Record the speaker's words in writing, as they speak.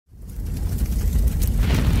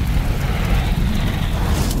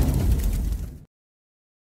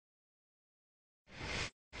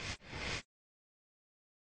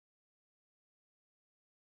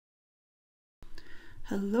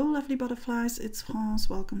Hello lovely butterflies, it's France.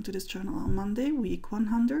 Welcome to this journal on Monday, week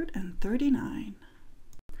 139.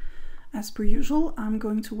 As per usual, I'm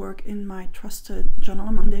going to work in my trusted Journal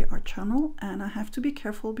on Monday art journal, and I have to be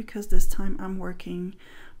careful because this time I'm working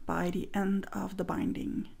by the end of the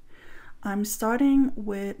binding. I'm starting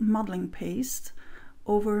with modeling paste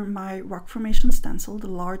over my rock formation stencil, the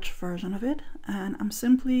large version of it, and I'm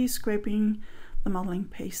simply scraping the modeling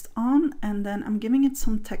paste on, and then I'm giving it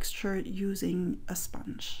some texture using a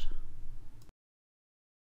sponge.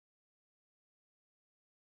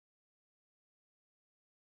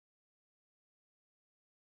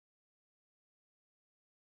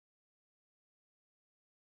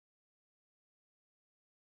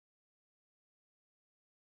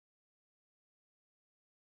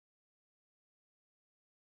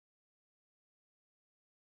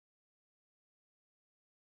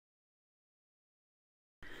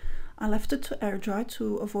 I left it to air dry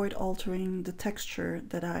to avoid altering the texture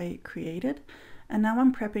that I created, and now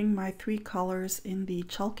I'm prepping my 3 colors in the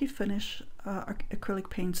chalky finish acrylic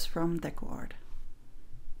paints from DecoArt.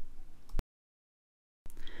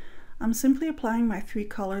 I'm simply applying my 3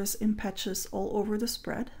 colors in patches all over the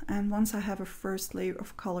spread, and once I have a first layer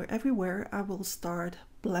of color everywhere, I will start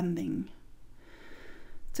blending.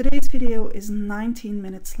 Today's video is 19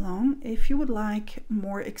 minutes long. If you would like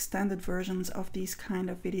more extended versions of these kind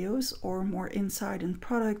of videos, or more insight in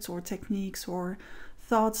products or techniques or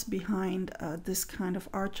thoughts behind this kind of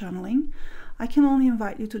art journaling, I can only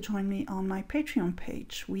invite you to join me on my Patreon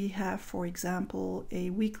page. We have, for example, a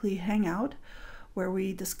weekly hangout where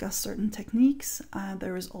we discuss certain techniques.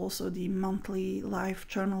 There is also the monthly live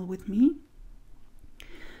journal with me.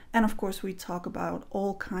 And of course, we talk about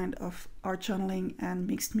all kind of art journaling and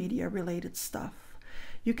mixed media related stuff.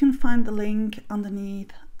 You can find the link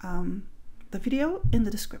underneath the video in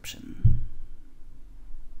the description.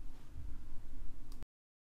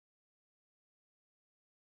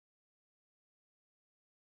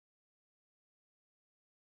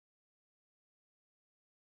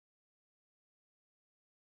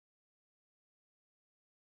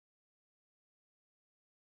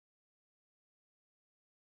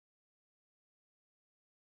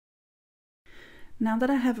 Now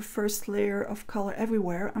that I have a first layer of color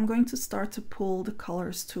everywhere, I'm going to start to pull the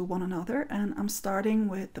colors to one another, and I'm starting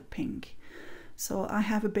with the pink. So I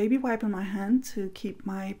have a baby wipe in my hand to keep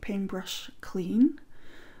my paintbrush clean,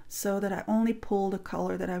 so that I only pull the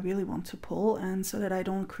color that I really want to pull, and so that I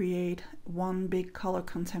don't create one big color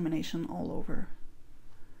contamination all over.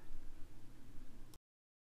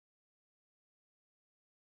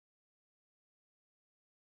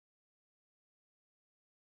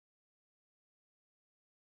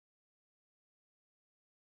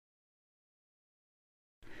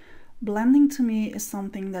 Blending to me is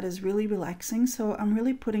something that is really relaxing, so I'm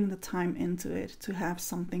really putting the time into it to have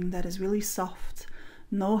something that is really soft,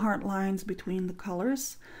 no hard lines between the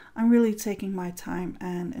colors. I'm really taking my time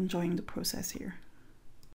and enjoying the process here.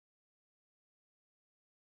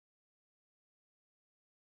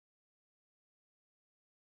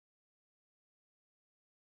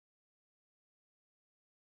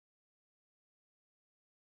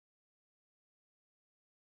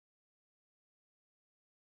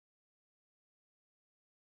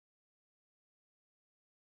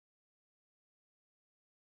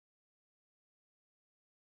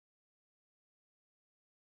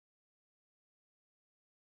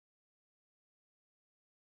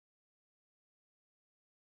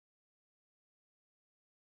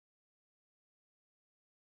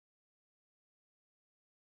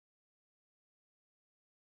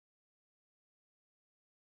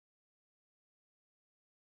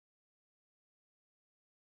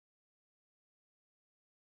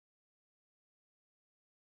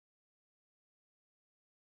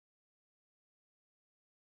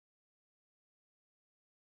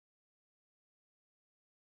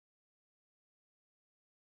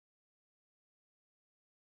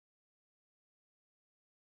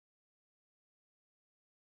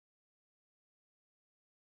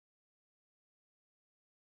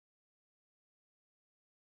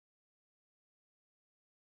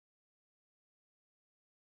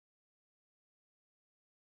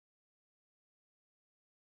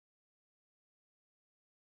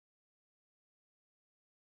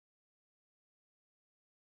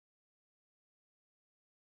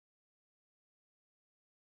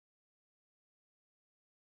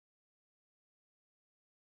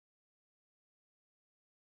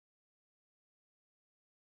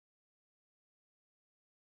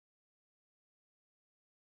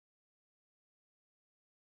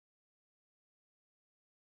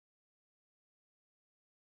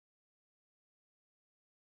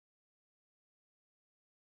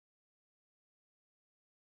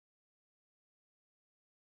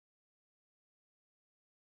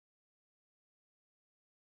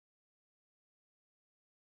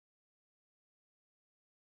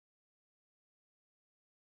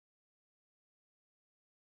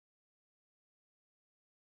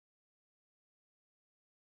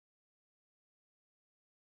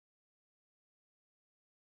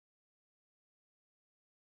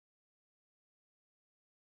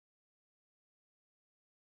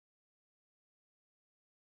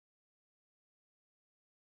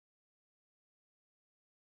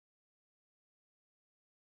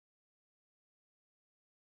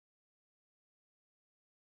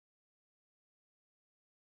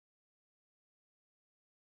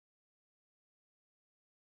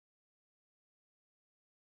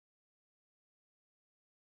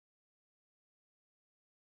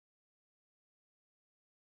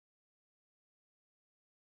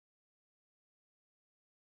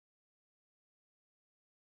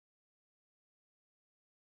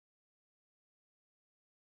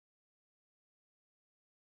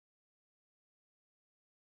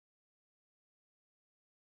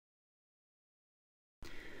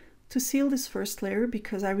 To seal this first layer,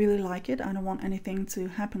 because I really like it, I don't want anything to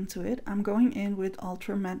happen to it, I'm going in with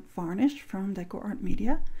Ultra Matte Varnish from Deco Art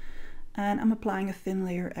Media, and I'm applying a thin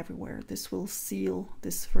layer everywhere. This will seal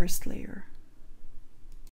this first layer.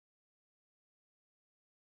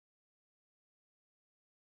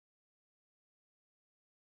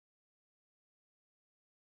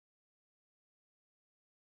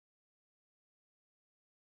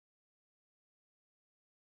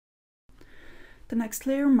 The next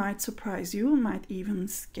layer might surprise you, might even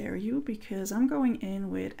scare you, because I'm going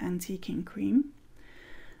in with Antiquing Cream.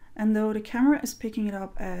 And though the camera is picking it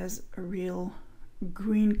up as a real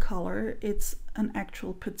green color, it's an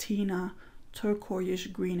actual patina turquoise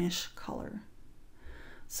greenish color.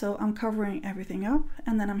 So I'm covering everything up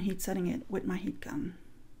and then I'm heat setting it with my heat gun.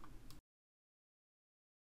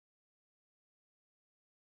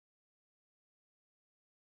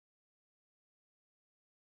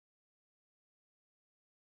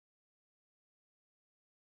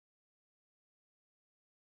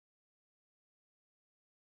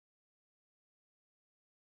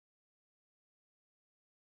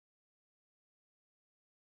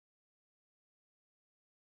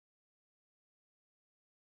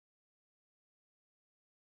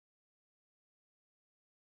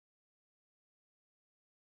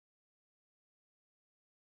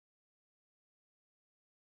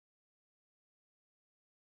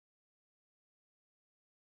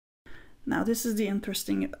 Now this is the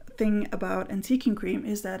interesting thing about antiquing cream,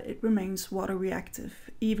 is that it remains water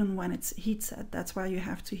reactive even when it's heat set. That's why you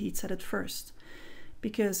have to heat set it first.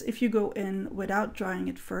 Because if you go in without drying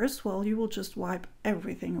it first, well, you will just wipe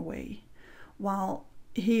everything away. While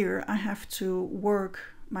here I have to work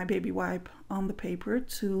my baby wipe on the paper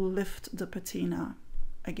to lift the patina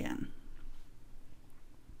again.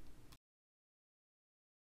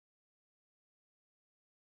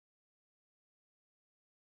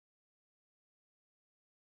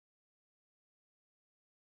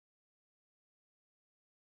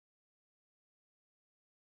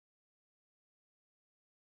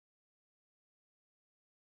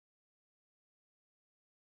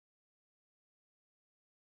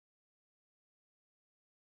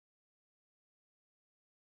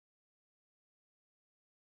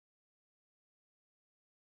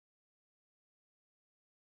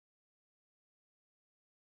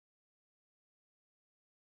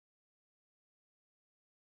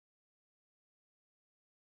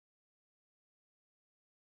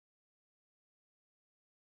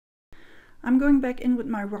 I'm going back in with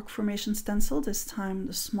my rock formation stencil, this time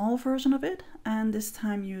the small version of it, and this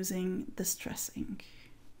time using Distress ink.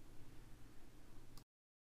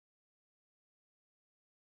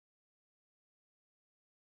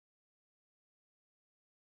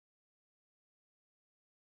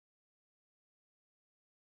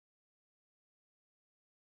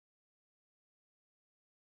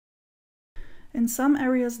 In some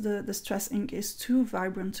areas the Distress ink is too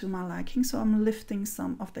vibrant to my liking, so I'm lifting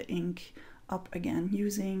some of the ink up again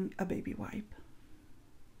using a baby wipe.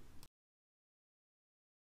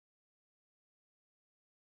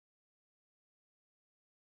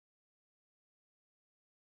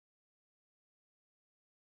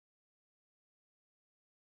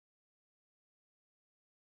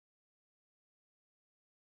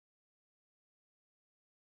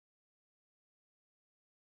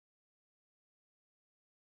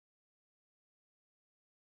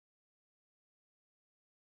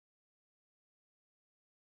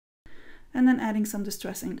 And then adding some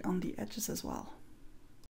Distress ink on the edges as well.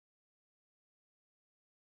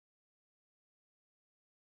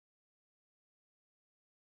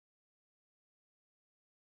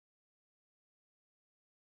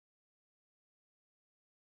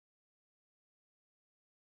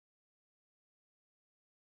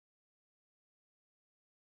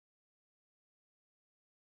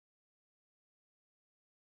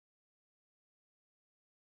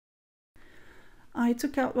 I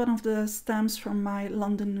took out one of the stamps from my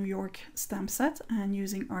London, New York stamp set, and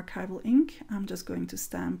using archival ink, I'm just going to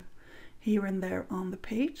stamp here and there on the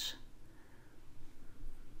page.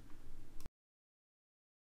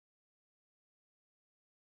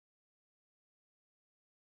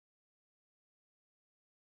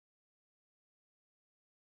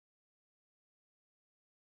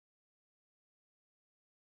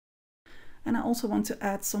 And I also want to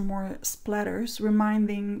add some more splatters,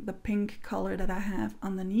 reminding the pink color that I have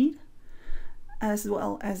underneath, as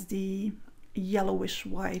well as the yellowish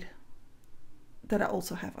white that I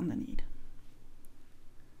also have underneath.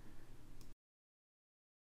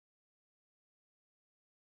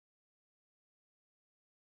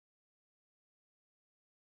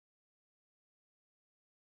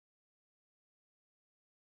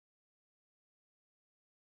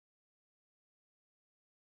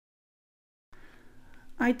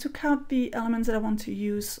 I took out the elements that I want to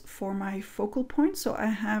use for my focal point. So I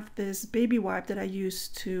have this baby wipe that I use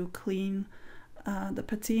to clean the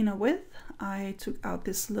patina with. I took out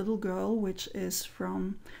this little girl, which is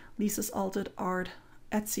from Lisa's Altered Art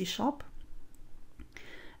Etsy shop.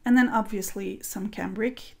 And then obviously some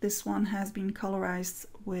cambric. This one has been colorized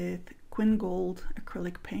with Quin Gold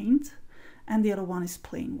acrylic paint, and the other one is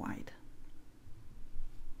plain white.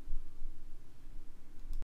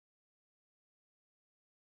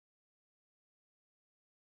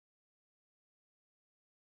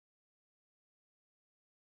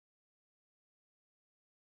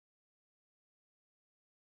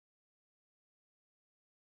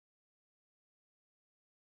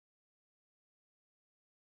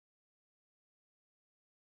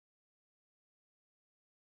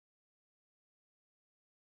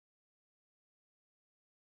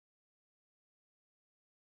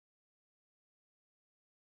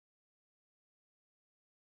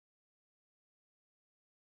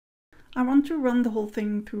 I want to run the whole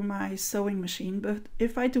thing through my sewing machine, but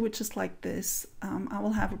if I do it just like this, I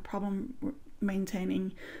will have a problem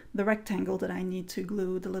maintaining the rectangle that I need to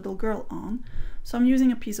glue the little girl on. So I'm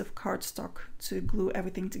using a piece of cardstock to glue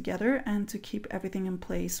everything together and to keep everything in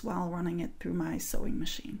place while running it through my sewing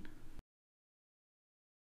machine.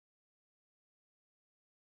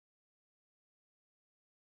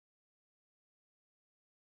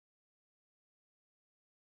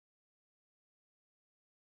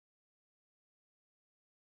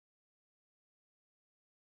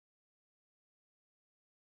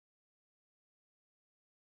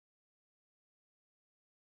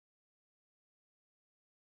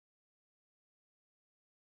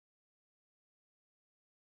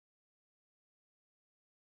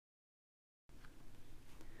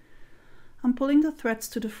 I'm pulling the threads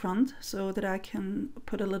to the front so that I can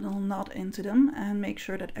put a little knot into them and make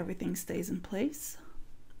sure that everything stays in place.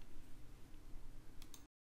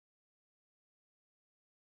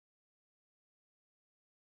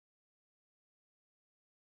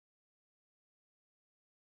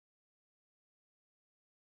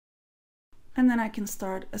 And then I can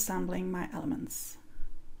start assembling my elements.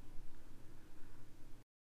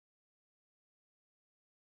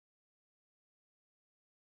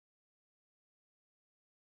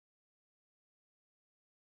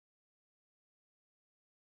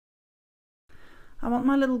 I want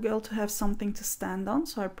my little girl to have something to stand on,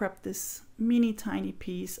 so I prepped this mini tiny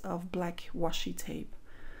piece of black washi tape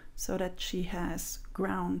so that she has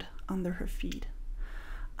ground under her feet.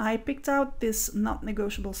 I picked out this not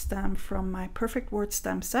negotiable stamp from my Perfect Word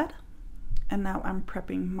stamp set, and now I'm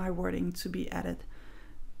prepping my wording to be added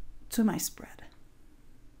to my spread.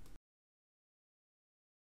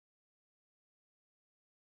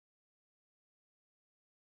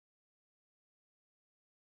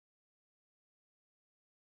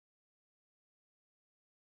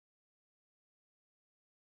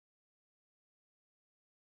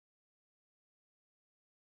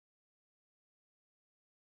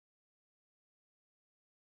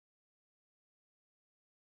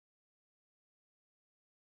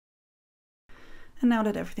 And now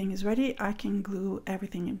that everything is ready, I can glue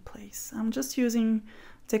everything in place. I'm just using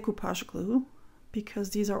decoupage glue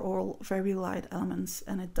because these are all very light elements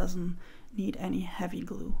and it doesn't need any heavy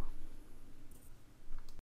glue.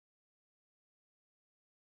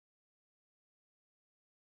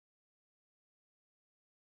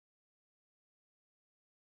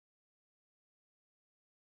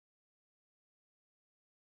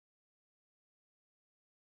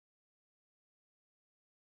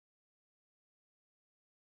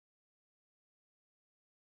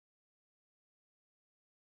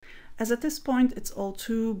 As at this point it's all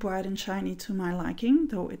too bright and shiny to my liking,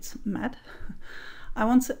 though it's matte, I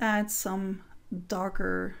want to add some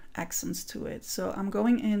darker accents to it. So I'm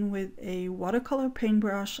going in with a watercolor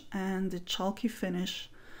paintbrush and the chalky finish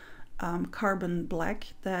carbon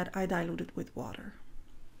black that I diluted with water.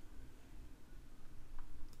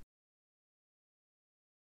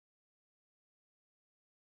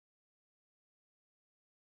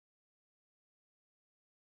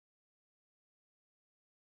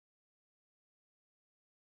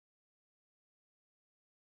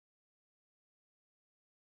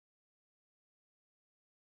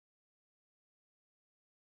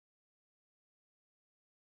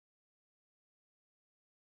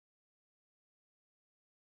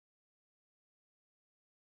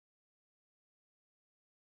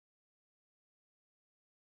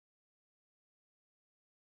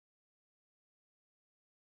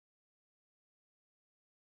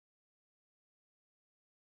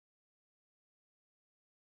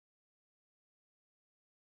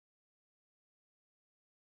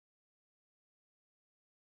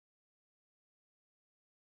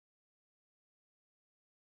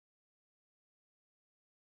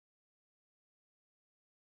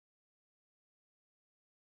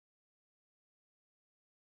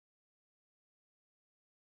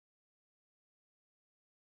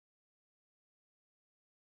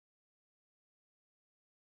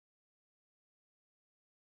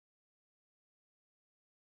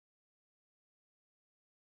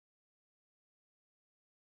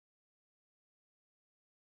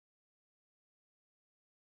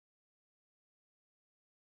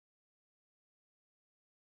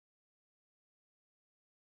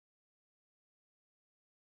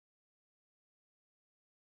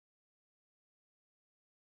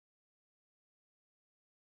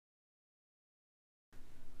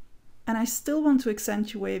 And I still want to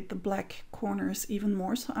accentuate the black corners even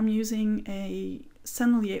more, so I'm using a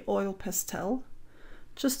Sennelier oil pastel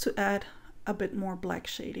just to add a bit more black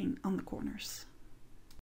shading on the corners.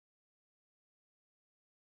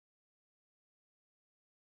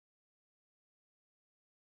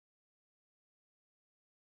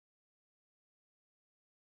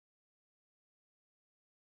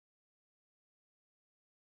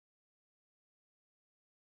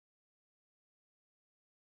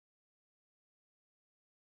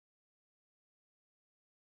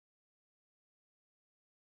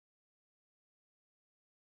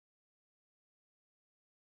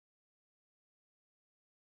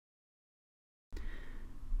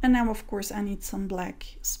 And now of course I need some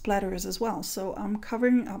black splatters as well, so I'm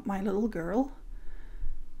covering up my little girl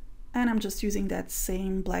and I'm just using that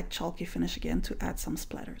same black chalky finish again to add some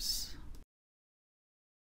splatters.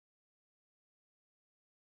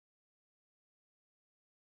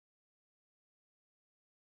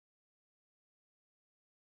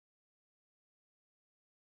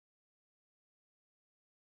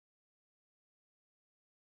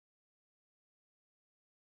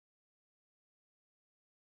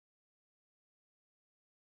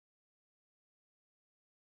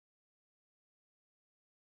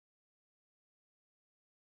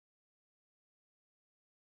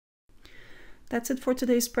 That's it for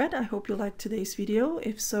today's spread. I hope you liked today's video.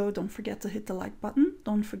 If so, don't forget to hit the like button.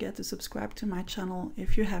 Don't forget to subscribe to my channel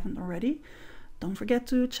if you haven't already. Don't forget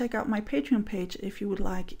to check out my Patreon page if you would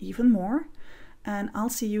like even more. And I'll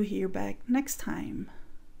see you here back next time.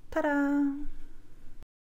 Ta-da!